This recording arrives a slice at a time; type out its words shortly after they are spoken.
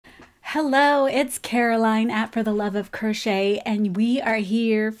Hello, it's Caroline at For the Love of Crochet, and we are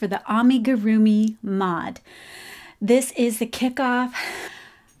here for the Amigurumimod. This is the kickoff.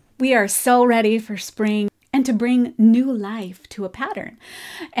 We are so ready for spring and to bring new life to a pattern,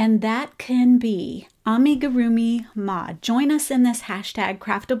 and that can be Amigurumimod. Join us in this hashtag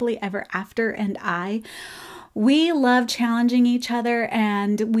Craftably Ever After and I. We love challenging each other,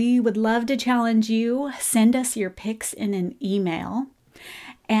 and we would love to challenge you. Send us your pics in an email.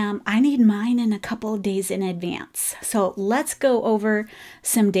 I need mine in a couple of days in advance. So let's go over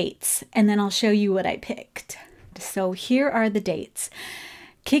some dates and then I'll show you what I picked. So here are the dates.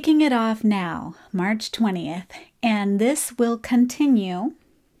 Kicking it off now, March 20th, and this will continue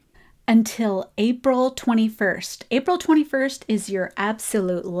until April 21st. April 21st is your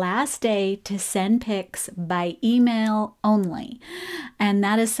absolute last day to send pics by email only. And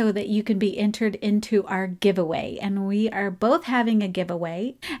that is so that you can be entered into our giveaway. And we are both having a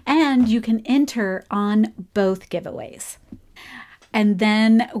giveaway, and you can enter on both giveaways. And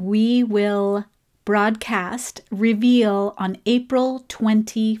then we will broadcast reveal on April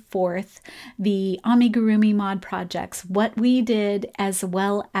 24th the Amigurumimod projects, what we did as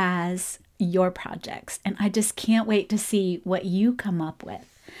well as your projects. And I just can't wait to see what you come up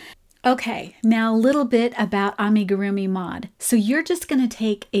with. Okay, now a little bit about Amigurumimod. So you're just going to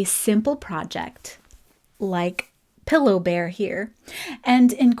take a simple project like Pillow Bear here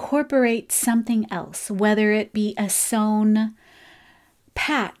and incorporate something else, whether it be a sewn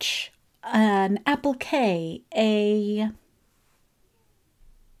patch, an applique,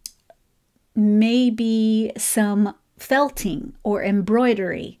 maybe some felting or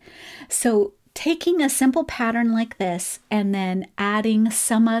embroidery. So taking a simple pattern like this and then adding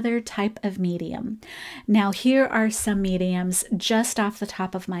some other type of medium. Now here are some mediums just off the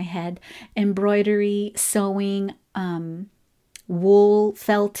top of my head: embroidery, sewing, wool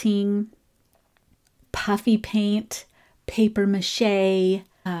felting, puffy paint, paper mache,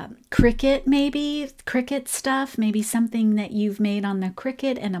 Cricut, maybe Cricut stuff, maybe something that you've made on the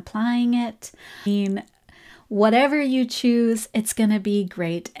Cricut and applying it. I mean, whatever you choose, it's going to be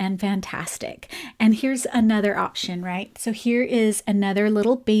great and fantastic. And here's another option, right? So here is another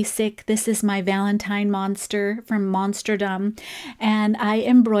little basic. This is my Valentine monster from Monsterdom, and I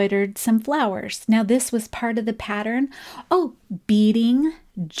embroidered some flowers. Now this was part of the pattern. Oh, beading,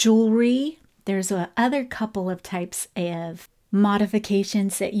 jewelry. There's a other couple of types of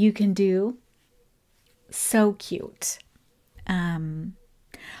modifications that you can do. So cute.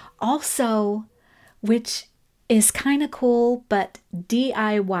 Also, which is kind of cool, but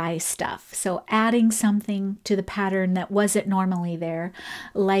DIY stuff. So adding something to the pattern that wasn't normally there,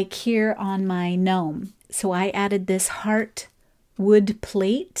 like here on my gnome. So I added this heart wood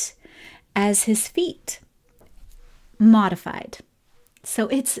plate as his feet, modified. So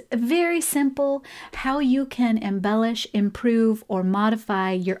it's very simple how you can embellish, improve, or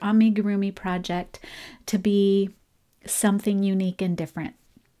modify your amigurumi project to be something unique and different.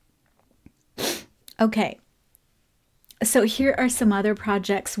 Okay, so here are some other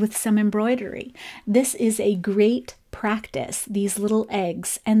projects with some embroidery. This is a great practice, these little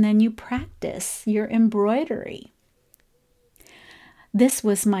eggs, and then you practice your embroidery. This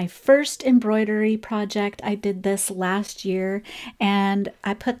was my first embroidery project. I did this last year, and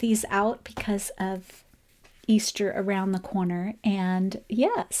I put these out because of Easter around the corner. And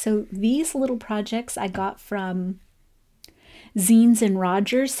yeah, so these little projects I got from Zines and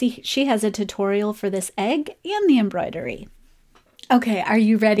Rogers. See, she has a tutorial for this egg and the embroidery. Okay, are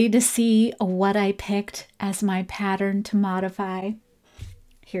you ready to see what I picked as my pattern to modify?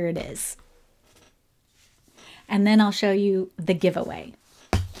 Here it is. And then I'll show you the giveaway.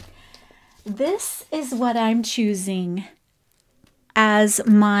 This is what I'm choosing as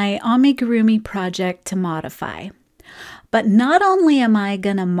my amigurumi project to modify. But not only am I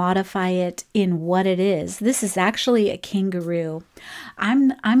going to modify it in what it is, this is actually a kangaroo. I'm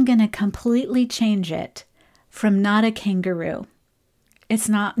going to completely change it from not a kangaroo. It's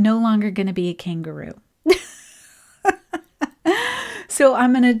no longer going to be a kangaroo. So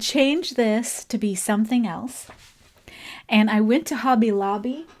I'm going to change this to be something else. And I went to Hobby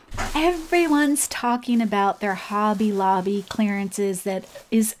Lobby. Everyone's talking about their Hobby Lobby clearances that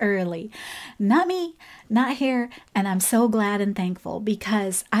is early. Not me, not here. And I'm so glad and thankful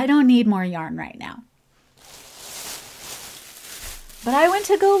because I don't need more yarn right now. But I went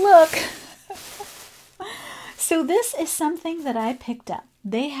to go look. So this is something that I picked up.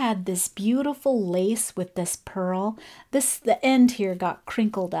 They had this beautiful lace with this pearl. The end here got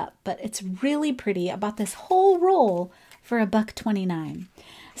crinkled up, but it's really pretty. I bought this whole roll for $1.29.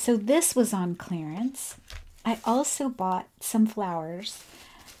 So this was on clearance. I also bought some flowers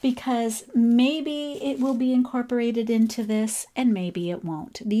because maybe it will be incorporated into this and maybe it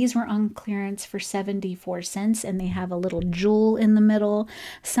won't. These were on clearance for 74 cents and they have a little jewel in the middle.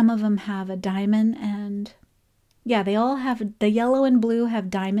 Some of them have a diamond, and yeah, they all have, the yellow and blue have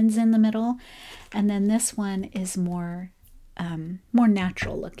diamonds in the middle. And then this one is more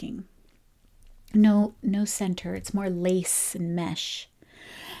natural looking. No center. It's more lace and mesh.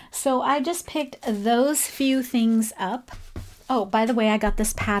 So I just picked those few things up. Oh, by the way, I got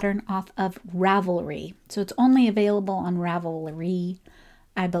this pattern off of Ravelry. So it's only available on Ravelry,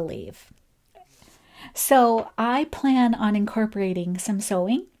 I believe. So I plan on incorporating some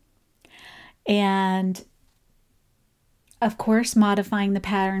sewing and, of course, modifying the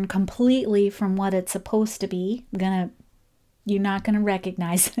pattern completely from what it's supposed to be. You're not gonna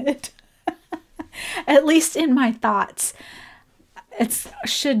recognize it. At least in my thoughts. It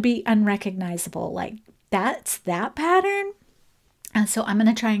should be unrecognizable. Like, that's that pattern? And so I'm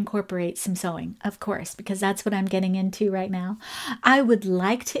going to try and incorporate some sewing, of course, because that's what I'm getting into right now. I would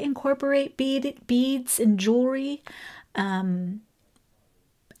like to incorporate beads and jewelry and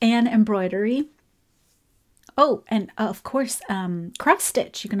embroidery. Oh, and of course, cross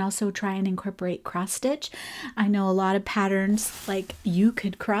stitch. You can also try and incorporate cross stitch. I know a lot of patterns, like you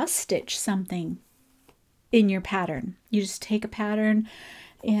could cross stitch something in your pattern. You just take a pattern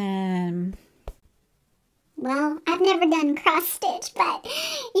and... Well, I've never done cross stitch, but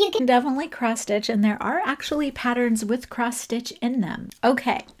you can definitely cross stitch, and there are actually patterns with cross stitch in them.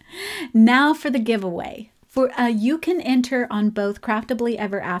 Okay, now for the giveaway. You can enter on both Craftably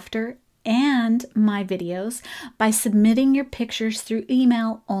Ever After and my videos by submitting your pictures through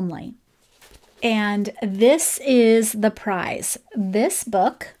email only. And this is the prize. This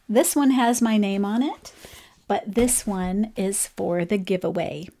book, this one has my name on it, but this one is for the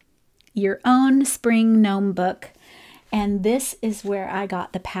giveaway. Your own spring gnome book. And this is where I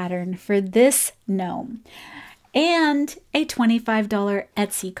got the pattern for this gnome. And a $25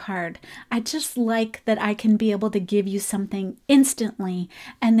 Etsy card. I just like that I can be able to give you something instantly,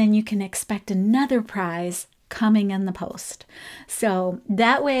 and then you can expect another prize coming in the post. So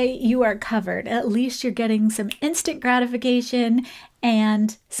that way you are covered. At least you're getting some instant gratification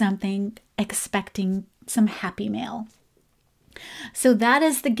and something, expecting some happy mail. So that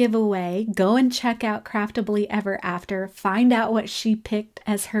is the giveaway. Go and check out Craftably Ever After. Find out what she picked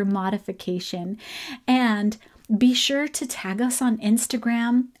as her modification. And be sure to tag us on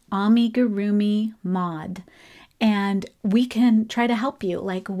Instagram, Amigurumimod. And we can try to help you.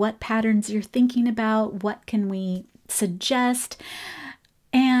 Like, what patterns you're thinking about. What can we suggest?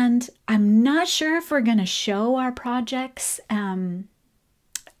 And I'm not sure if we're going to show our projects,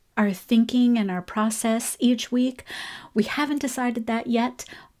 our thinking and our process each week. We haven't decided that yet,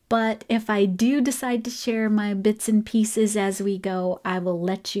 but if I do decide to share my bits and pieces as we go, I will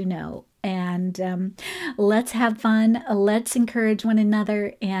let you know. And let's have fun, let's encourage one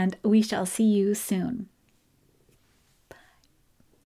another, and we shall see you soon.